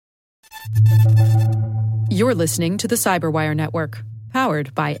You're listening to the Cyberwire Network,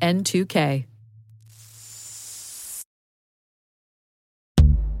 powered by N2K.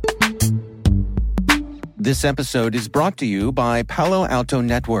 This episode is brought to you by Palo Alto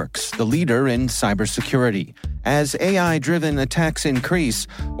Networks, the leader in cybersecurity. As AI-driven attacks increase,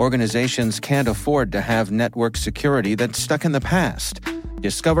 organizations can't afford to have network security that's stuck in the past.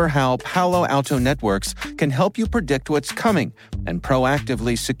 Discover how Palo Alto Networks can help you predict what's coming and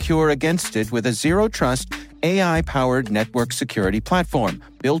proactively secure against it with a zero-trust, AI-powered network security platform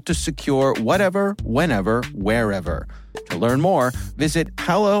built to secure whatever, whenever, wherever. To learn more, visit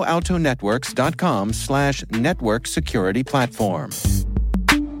paloaltonetworks.com/network security platform.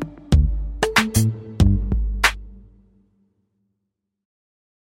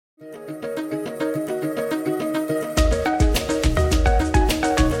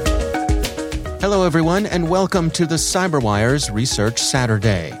 Hello, everyone, and welcome to the Cyberwire's Research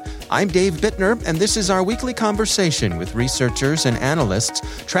Saturday. I'm Dave Bittner, and this is our weekly conversation with researchers and analysts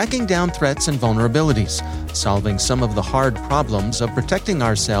tracking down threats and vulnerabilities, solving some of the hard problems of protecting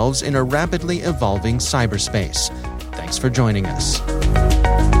ourselves in a rapidly evolving cyberspace. Thanks for joining us.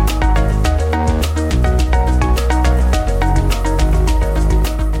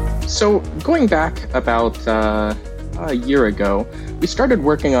 So, going back about a year ago, we started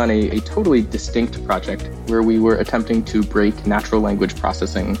working on a totally distinct project where we were attempting to break natural language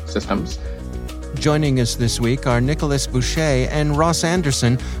processing systems. Joining us this week are Nicholas Boucher and Ross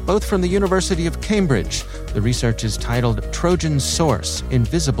Anderson, both from the University of Cambridge. The research is titled Trojan Source: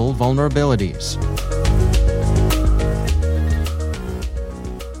 Invisible Vulnerabilities.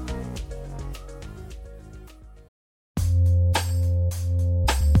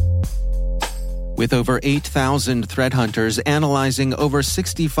 With over 8,000 threat hunters analyzing over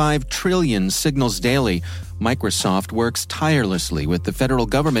 65 trillion signals daily, Microsoft works tirelessly with the federal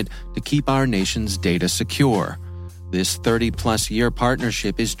government to keep our nation's data secure. This 30-plus-year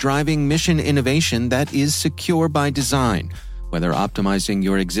partnership is driving mission innovation that is secure by design. Whether optimizing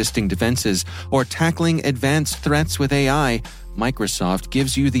your existing defenses or tackling advanced threats with AI, Microsoft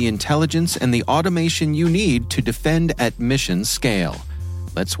gives you the intelligence and the automation you need to defend at mission scale.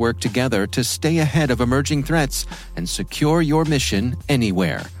 Let's work together to stay ahead of emerging threats and secure your mission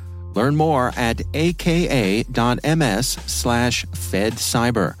anywhere. Learn more at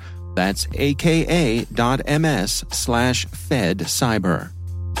aka.ms/fedcyber. That's aka.ms/fedcyber.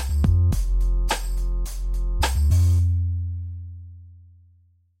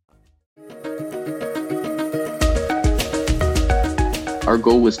 Our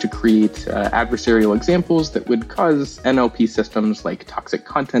goal was to create adversarial examples that would cause NLP systems like toxic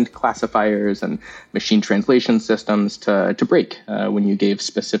content classifiers and machine translation systems to break when you gave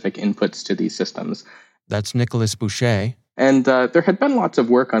specific inputs to these systems. That's Nicholas Boucher. And there had been lots of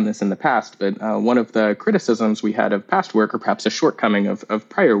work on this in the past, but one of the criticisms we had of past work, or perhaps a shortcoming of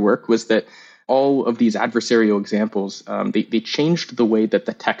prior work, was that all of these adversarial examples, they changed the way that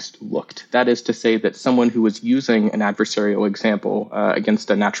the text looked. That is to say that someone who was using an adversarial example against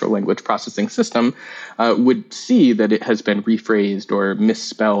a natural language processing system would see that it has been rephrased or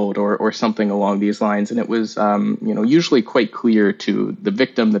misspelled or something along these lines. And it was usually quite clear to the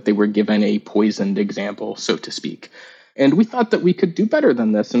victim that they were given a poisoned example, so to speak. And we thought that we could do better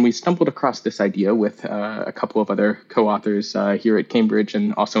than this, and we stumbled across this idea with a couple of other co-authors here at Cambridge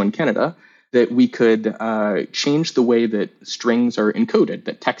and also in Canada, that we could change the way that strings are encoded,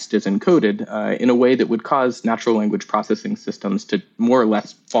 that text is encoded, in a way that would cause natural language processing systems to more or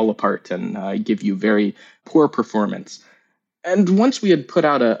less fall apart and give you very poor performance. And once we had put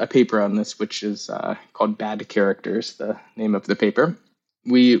out a paper on this, which is called Bad Characters, the name of the paper,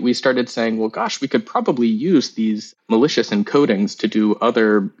 we started saying, well, gosh, we could probably use these malicious encodings to do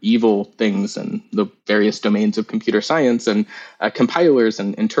other evil things in the various domains of computer science. And compilers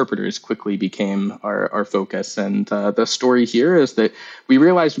and interpreters quickly became our focus. And the story here is that we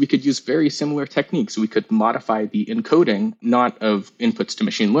realized we could use very similar techniques. We could modify the encoding, not of inputs to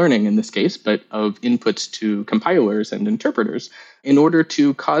machine learning in this case, but of inputs to compilers and interpreters, in order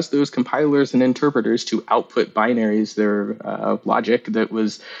to cause those compilers and interpreters to output binaries, their logic that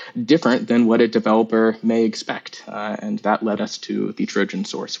was different than what a developer may expect. And that led us to the Trojan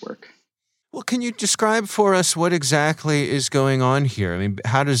source work. Well, can you describe for us what exactly is going on here? I mean,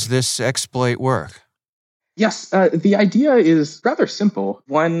 how does this exploit work? Yes, the idea is rather simple.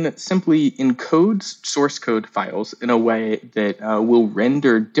 One simply encodes source code files in a way that will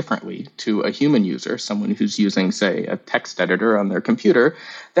render differently to a human user, someone who's using, say, a text editor on their computer,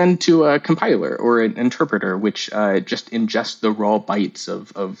 than to a compiler or an interpreter, which just ingests the raw bytes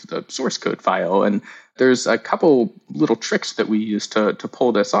of the source code file. And there's a couple little tricks that we use to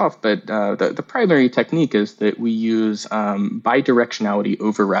pull this off, but the primary technique is that we use bidirectionality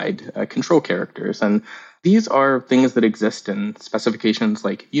override control characters. And these are things that exist in specifications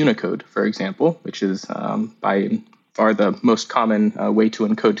like Unicode, for example, which is by far the most common way to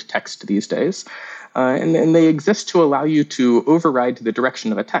encode text these days. And they exist to allow you to override the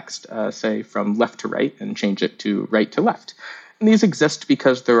direction of a text, say from left to right, and change it to right to left. And these exist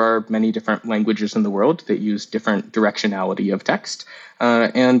because there are many different languages in the world that use different directionality of text.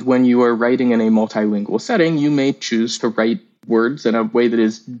 And when you are writing in a multilingual setting, you may choose to write words in a way that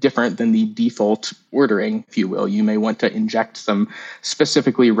is different than the default ordering, if you will. You may want to inject some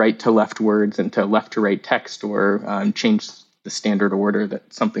specifically right to left words into left to right text, or change the standard order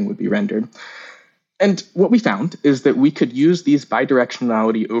that something would be rendered. And what we found is that we could use these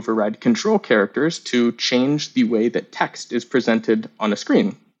bidirectionality override control characters to change the way that text is presented on a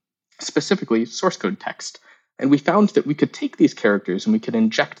screen, specifically source code text. And we found that we could take these characters and we could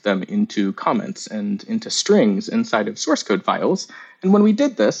inject them into comments and into strings inside of source code files. And when we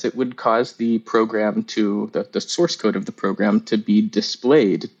did this, it would cause the program to, the source code of the program to be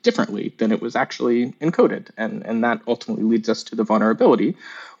displayed differently than it was actually encoded. And that ultimately leads us to the vulnerability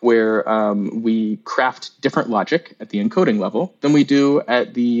where we craft different logic at the encoding level than we do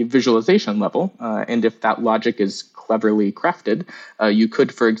at the visualization level. And if that logic is cleverly crafted, you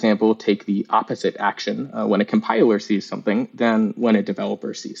could, for example, take the opposite action when a compiler sees something than when a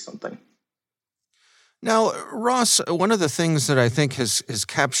developer sees something. Now, Ross, one of the things that I think has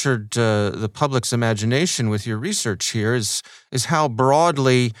captured the public's imagination with your research here is how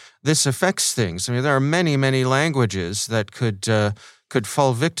broadly this affects things. I mean, there are many, many languages that could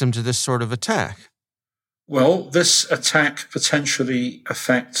fall victim to this sort of attack. Well, this attack potentially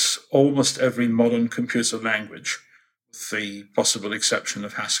affects almost every modern computer language, with the possible exception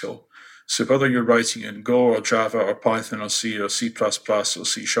of Haskell. So whether you're writing in Go or Java or Python or C or C++ or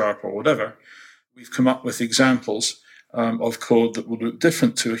C# or whatever, we've come up with examples of code that will look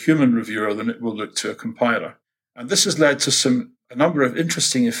different to a human reviewer than it will look to a compiler. And this has led to a number of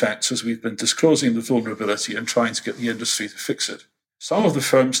interesting effects as we've been disclosing the vulnerability and trying to get the industry to fix it. Some of the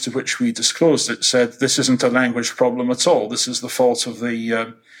firms to which we disclosed it said this isn't a language problem at all. This is the fault of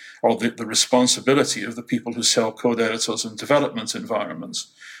the responsibility of the people who sell code editors and development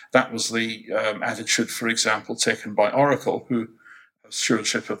environments. That was the attitude, for example, taken by Oracle, who has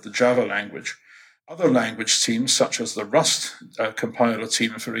stewardship of the Java language. Other language teams, such as the Rust compiler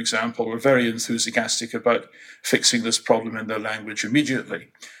team, for example, were very enthusiastic about fixing this problem in their language immediately.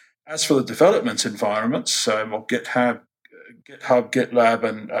 As for the development environments, GitHub, GitLab,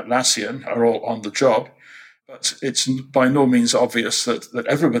 and Atlassian are all on the job, but it's by no means obvious that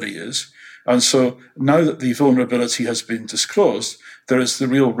everybody is. And so now that the vulnerability has been disclosed, there is the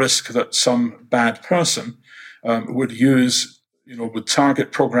real risk that some bad person would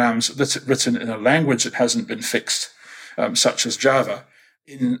target programs written in a language that hasn't been fixed, such as Java,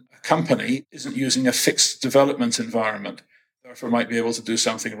 in a company isn't using a fixed development environment. Therefore, might be able to do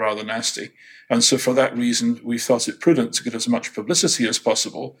something rather nasty. And so for that reason, we thought it prudent to get as much publicity as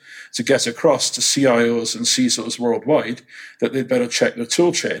possible to get across to CIOs and CISOs worldwide that they'd better check their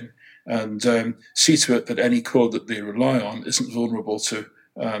tool chain and see to it that any code that they rely on isn't vulnerable to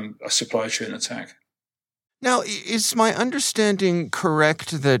a supply chain attack. Now, is my understanding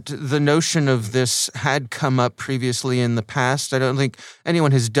correct that the notion of this had come up previously in the past? I don't think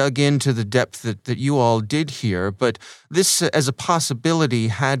anyone has dug into the depth that you all did here, but this as a possibility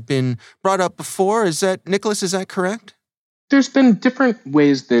had been brought up before. Nicholas, is that correct? There's been different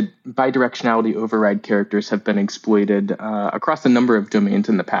ways that bidirectionality override characters have been exploited across a number of domains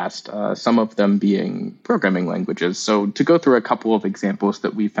in the past, some of them being programming languages. So to go through a couple of examples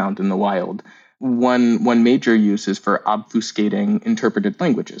that we found in the wild, one major use is for obfuscating interpreted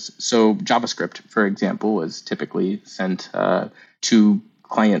languages. So JavaScript, for example, is typically sent to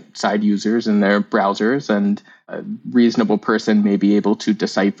client-side users in their browsers, and a reasonable person may be able to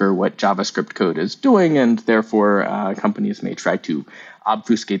decipher what JavaScript code is doing, and therefore companies may try to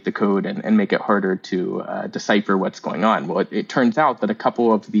obfuscate the code and make it harder to decipher what's going on. Well, it turns out that a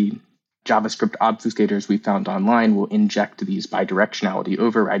couple of the JavaScript obfuscators we found online will inject these bidirectionality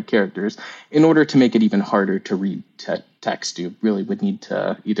override characters in order to make it even harder to read text. You really would need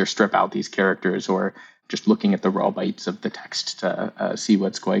to either strip out these characters or just looking at the raw bytes of the text to see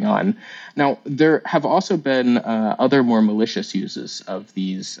what's going on. Now, there have also been other more malicious uses of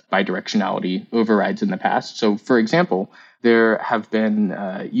these bidirectionality overrides in the past. So, for example, there have been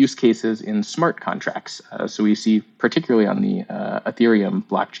use cases in smart contracts. So we see, particularly on the Ethereum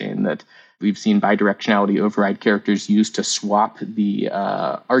blockchain, that we've seen bidirectionality override characters used to swap the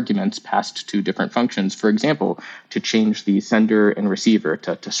arguments passed to different functions. For example, to change the sender and receiver,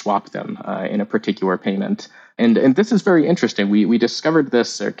 to swap them in a particular payment. And this is very interesting. We discovered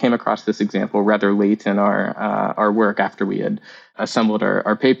this or came across this example rather late in our work after we had assembled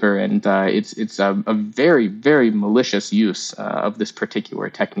our paper, and it's a very, very malicious use of this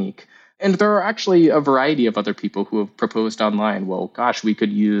particular technique. And there are actually a variety of other people who have proposed online, well, gosh, we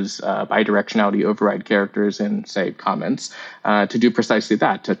could use bidirectionality override characters in, say, comments to do precisely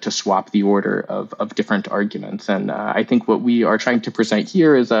that, to swap the order of different arguments. And I think what we are trying to present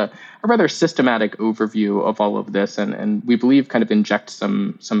here is a rather systematic overview of all of this, and we believe kind of inject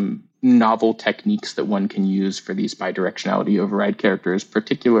some novel techniques that one can use for these bidirectionality override characters,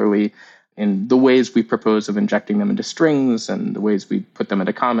 particularly in the ways we propose of injecting them into strings and the ways we put them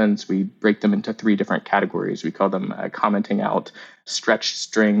into comments. We break them into 3 different categories. We call them commenting out, stretched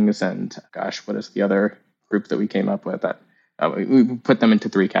strings, and what is the other group that we came up with? We put them into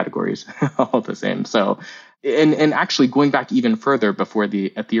 3 categories, all the same. So, and actually going back even further before the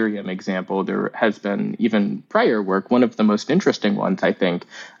Ethereum example, there has been even prior work. One of the most interesting ones, I think,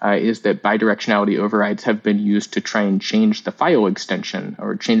 is that bidirectionality overrides have been used to try and change the file extension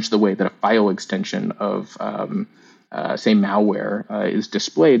or change the way that a file extension of say malware is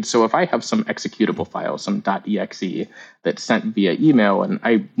displayed. So if I have some executable file, some .exe that's sent via email, and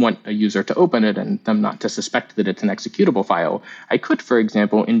I want a user to open it and them not to suspect that it's an executable file, I could, for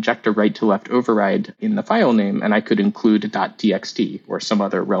example, inject a right-to-left override in the file name, and I could include .txt or some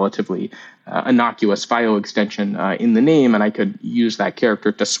other relatively innocuous file extension in the name, and I could use that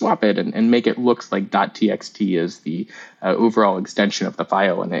character to swap it and make it look like .txt is the overall extension of the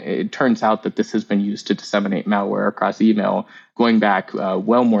file. And it turns out that this has been used to disseminate malware across email going back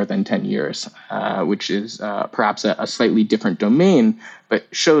well more than 10 years, which is perhaps a slightly different domain, but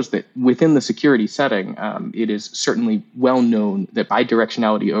shows that within the security setting, it is certainly well known that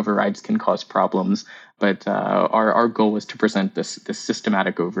bidirectionality overrides can cause problems. But our goal is to present this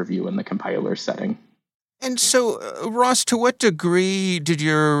systematic overview in the compiler setting. And so, Ross, to what degree did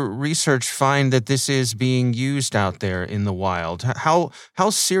your research find that this is being used out there in the wild? How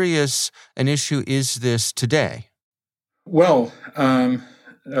serious an issue is this today? Well,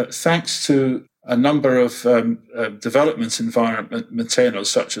 thanks to a number of development environment maintainers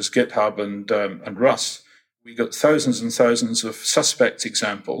such as GitHub and Rust, we got thousands and thousands of suspect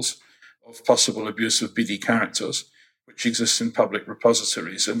examples of possible abuse of BD characters, which exist in public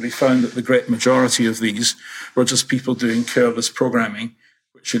repositories. And we found that the great majority of these were just people doing careless programming,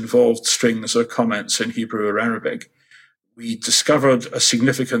 which involved strings or comments in Hebrew or Arabic. We discovered a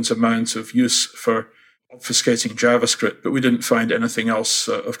significant amount of use for obfuscating JavaScript, but we didn't find anything else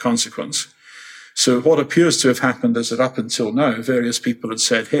of consequence. So what appears to have happened is that up until now, various people had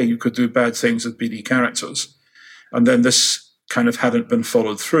said, hey, you could do bad things with BD characters. And then this kind of hadn't been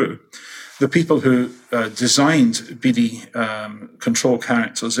followed through. The people who designed BD control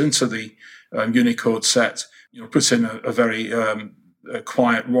characters into the Unicode set, put in a very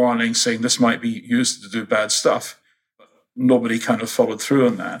quiet warning saying this might be used to do bad stuff. But nobody kind of followed through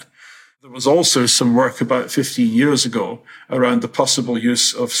on that. There was also some work about 15 years ago around the possible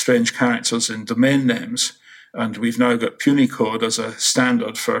use of strange characters in domain names. And we've now got Punycode as a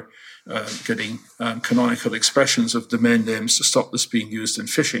standard for getting canonical expressions of domain names to stop this being used in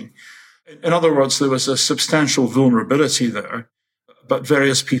phishing. In other words, there was a substantial vulnerability there, but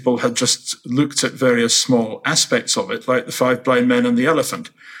various people had just looked at various small aspects of it, like the 5 blind men and the elephant.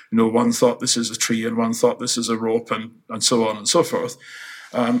 One thought this is a tree and one thought this is a rope and so on and so forth.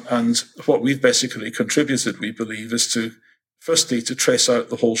 And what we've basically contributed, we believe, is to, firstly, to trace out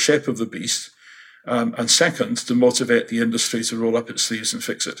the whole shape of the beast, and second, to motivate the industry to roll up its sleeves and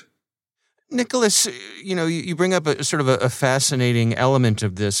fix it. Nicholas, you bring up a sort of a fascinating element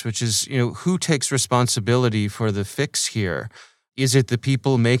of this, which is, who takes responsibility for the fix here? Is it the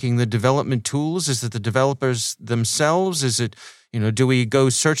people making the development tools? Is it the developers themselves? Is it, do we go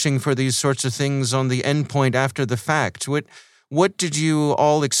searching for these sorts of things on the endpoint after the fact? What did you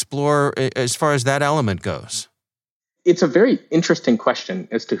all explore as far as that element goes? It's a very interesting question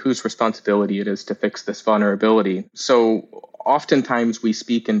as to whose responsibility it is to fix this vulnerability. So oftentimes we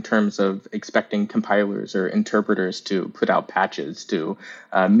speak in terms of expecting compilers or interpreters to put out patches to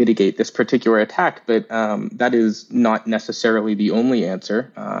mitigate this particular attack, but that is not necessarily the only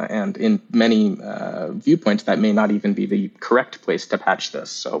answer. And in many viewpoints, that may not even be the correct place to patch this.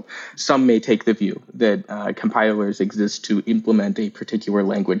 So some may take the view that compilers exist to implement a particular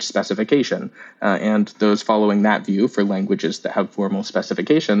language specification. And those following that view for languages that have formal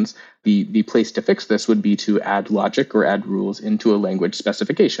specifications, the place to fix this would be to add logic or add rules into a language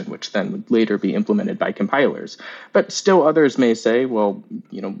specification, which then would later be implemented by compilers. But still others may say, well,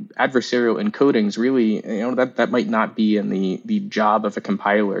 adversarial encodings really, that might not be in the job of a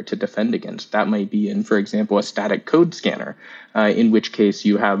compiler to defend against. That might be in, for example, a static code scanner, in which case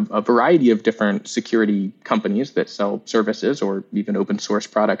you have a variety of different security companies that sell services or even open source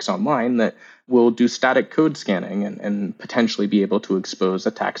products online that will do static code scanning and potentially be able to expose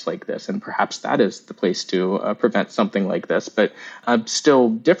attacks like this. And perhaps that is the place to prevent something like this. But a still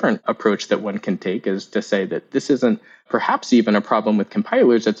different approach that one can take is to say that this isn't perhaps even a problem with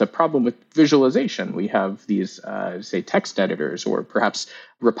compilers. It's a problem with visualization. We have these, say, text editors or perhaps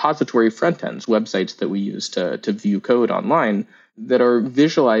repository front ends, websites that we use to view code online that are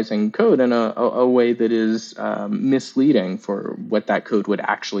visualizing code in a way that is misleading for what that code would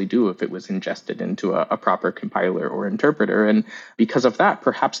actually do if it was ingested into a proper compiler or interpreter. And because of that,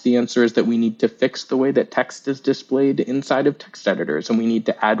 perhaps the answer is that we need to fix the way that text is displayed inside of text editors, and we need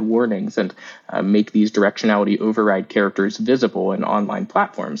to add warnings and make these directionality override characters visible in online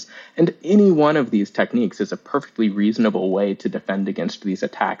platforms. And any one of these techniques is a perfectly reasonable way to defend against these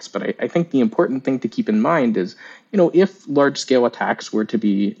attacks. But I think the important thing to keep in mind is, if large-scale attacks were to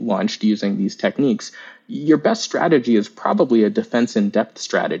be launched using these techniques, your best strategy is probably a defense-in-depth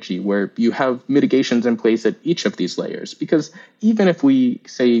strategy where you have mitigations in place at each of these layers. Because even if we,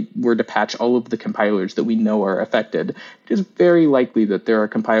 say, were to patch all of the compilers that we know are affected, it is very likely that there are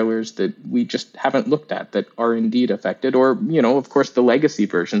compilers that we just haven't looked at that are indeed affected, or, of course, the legacy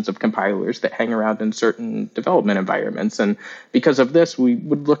versions of compilers that hang around in certain development environments. And because of this, we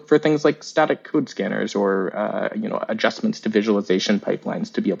would look for things like static code scanners or, adjustments to visualization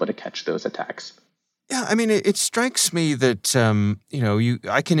pipelines to be able to catch those attacks. Yeah, I mean, it strikes me that,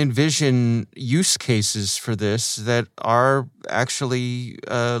 I can envision use cases for this that are actually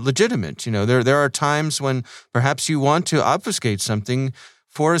legitimate. There are times when perhaps you want to obfuscate something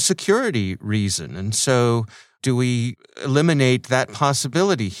for a security reason. And so do we eliminate that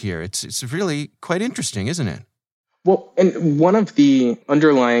possibility here? It's really quite interesting, isn't it? Well, and one of the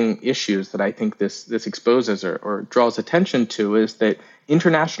underlying issues that I think this exposes or draws attention to is that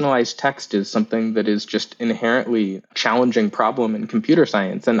internationalized text is something that is just inherently a challenging problem in computer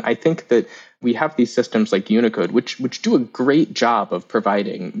science. And I think that we have these systems like Unicode, which do a great job of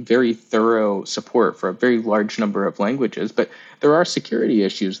providing very thorough support for a very large number of languages. But there are security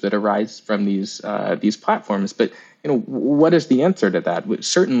issues that arise from these platforms. But what is the answer to that?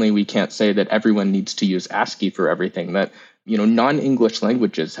 Certainly, we can't say that everyone needs to use ASCII for everything. That non-English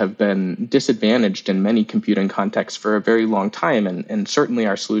languages have been disadvantaged in many computing contexts for a very long time, and certainly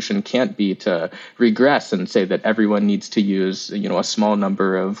our solution can't be to regress and say that everyone needs to use a small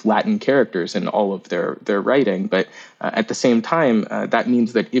number of Latin characters in all of their writing. But at the same time, that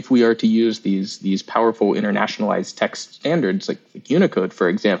means that if we are to use these powerful internationalized text standards like Unicode, for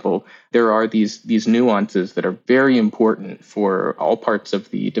example, there are these nuances that are very important for all parts of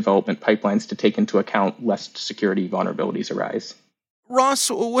the development pipelines to take into account lest security vulnerabilities arise. Ross,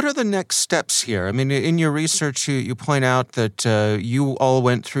 what are the next steps here? I mean, in your research, you point out that you all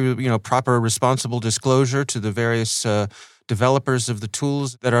went through, proper responsible disclosure to the various developers of the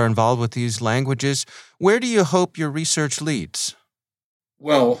tools that are involved with these languages. Where do you hope your research leads?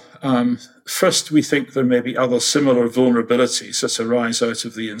 Well, first, we think there may be other similar vulnerabilities that arise out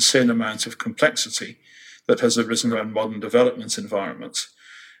of the insane amount of complexity that has arisen around modern development environments.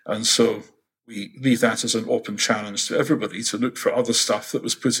 And so we leave that as an open challenge to everybody to look for other stuff that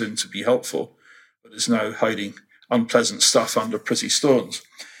was put in to be helpful, but is now hiding unpleasant stuff under pretty stones.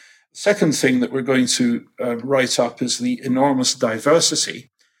 The second thing that we're going to write up is the enormous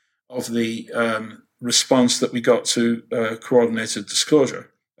diversity of the response that we got to coordinated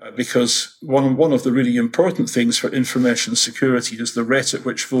disclosure. Because one of the really important things for information security is the rate at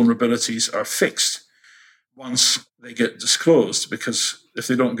which vulnerabilities are fixed once they get disclosed, because if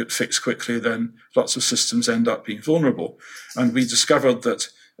they don't get fixed quickly, then lots of systems end up being vulnerable. And we discovered that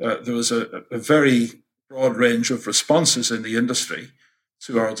there was a very broad range of responses in the industry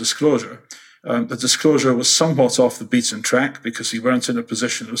to our disclosure. The disclosure was somewhat off the beaten track because we weren't in a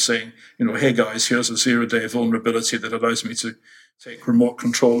position of saying, hey guys, here's a 0-day vulnerability that allows me to take remote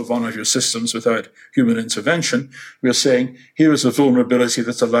control of one of your systems without human intervention. We're saying, here is a vulnerability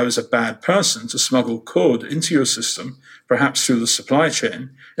that allows a bad person to smuggle code into your system, perhaps through the supply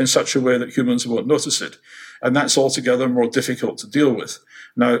chain, in such a way that humans won't notice it. And that's altogether more difficult to deal with.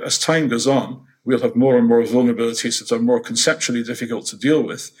 Now, as time goes on, we'll have more and more vulnerabilities that are more conceptually difficult to deal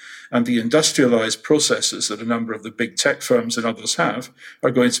with. And the industrialized processes that a number of the big tech firms and others have are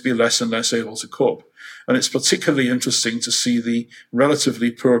going to be less and less able to cope. And it's particularly interesting to see the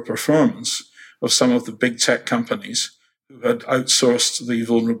relatively poor performance of some of the big tech companies who had outsourced the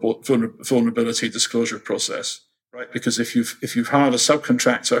vulnerability disclosure process, right? Because if you've hired a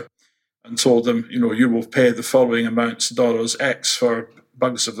subcontractor and told them, you will pay the following amounts, dollars X for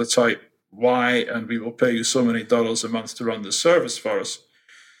bugs of the type Y, and we will pay you so many dollars a month to run this service for us,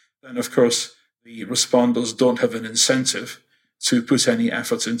 then of course the responders don't have an incentive to put any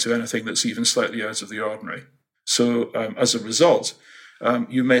effort into anything that's even slightly out of the ordinary. So as a result,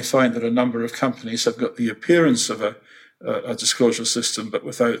 you may find that a number of companies have got the appearance of a disclosure system, but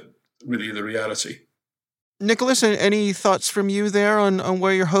without really the reality. Nicholas, any thoughts from you there on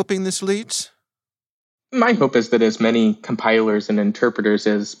where you're hoping this leads? My hope is that as many compilers and interpreters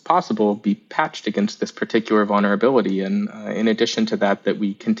as possible be patched against this particular vulnerability. And in addition to that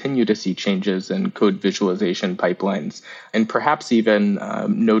we continue to see changes in code visualization pipelines and perhaps even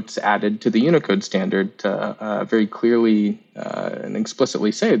notes added to the Unicode standard to very clearly and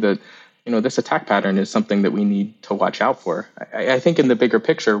explicitly say that this attack pattern is something that we need to watch out for. I think in the bigger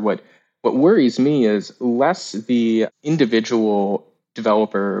picture, what worries me is less the individual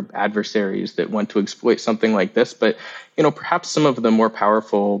developer adversaries that want to exploit something like this, but perhaps some of the more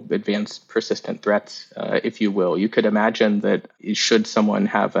powerful, advanced, persistent threats, if you will. You could imagine that should someone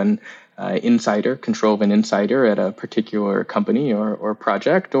have an control of an insider at a particular company or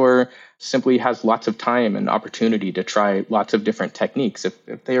project, or simply has lots of time and opportunity to try lots of different techniques,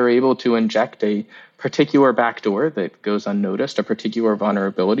 if they are able to inject a particular backdoor that goes unnoticed, a particular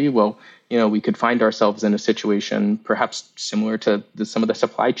vulnerability, well, we could find ourselves in a situation perhaps similar to some of the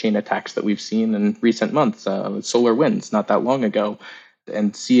supply chain attacks that we've seen in recent months, SolarWinds not that long ago,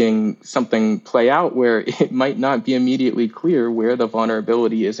 and seeing something play out where it might not be immediately clear where the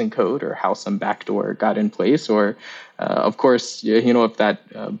vulnerability is in code or how some backdoor got in place, or of course, if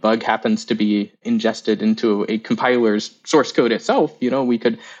that bug happens to be ingested into a compiler's source code itself, we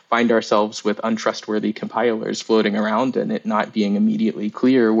could find ourselves with untrustworthy compilers floating around and it not being immediately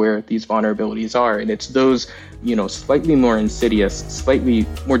clear where these vulnerabilities are. And it's those, slightly more insidious, slightly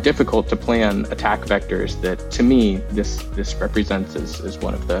more difficult to plan attack vectors that, to me, this represents as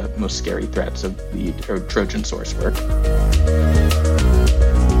one of the most scary threats of the Trojan source work.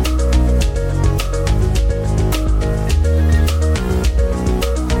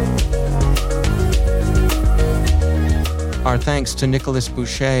 Our thanks to Nicholas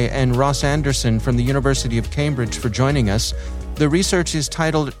Boucher and Ross Anderson from the University of Cambridge for joining us. The research is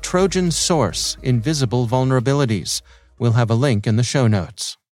titled Trojan Source: Invisible Vulnerabilities. We'll have a link in the show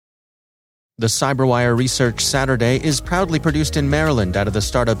notes. The CyberWire Research Saturday is proudly produced in Maryland out of the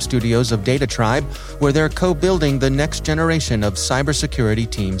startup studios of Data Tribe, where they're co-building the next generation of cybersecurity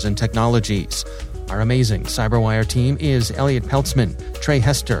teams and technologies. Our amazing CyberWire team is Elliot Peltzman, Trey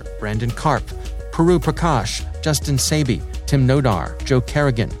Hester, Brandon Karp, Puru Prakash, Justin Sabi, Tim Nodar, Joe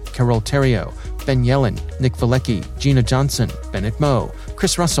Kerrigan, Carol Terrio, Ben Yellen, Nick Valecki, Gina Johnson, Bennett Moe,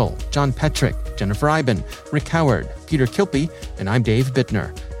 Chris Russell, John Petrick, Jennifer Iben, Rick Howard, Peter Kilpie, and I'm Dave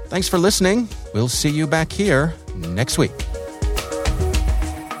Bittner. Thanks for listening. We'll see you back here next week.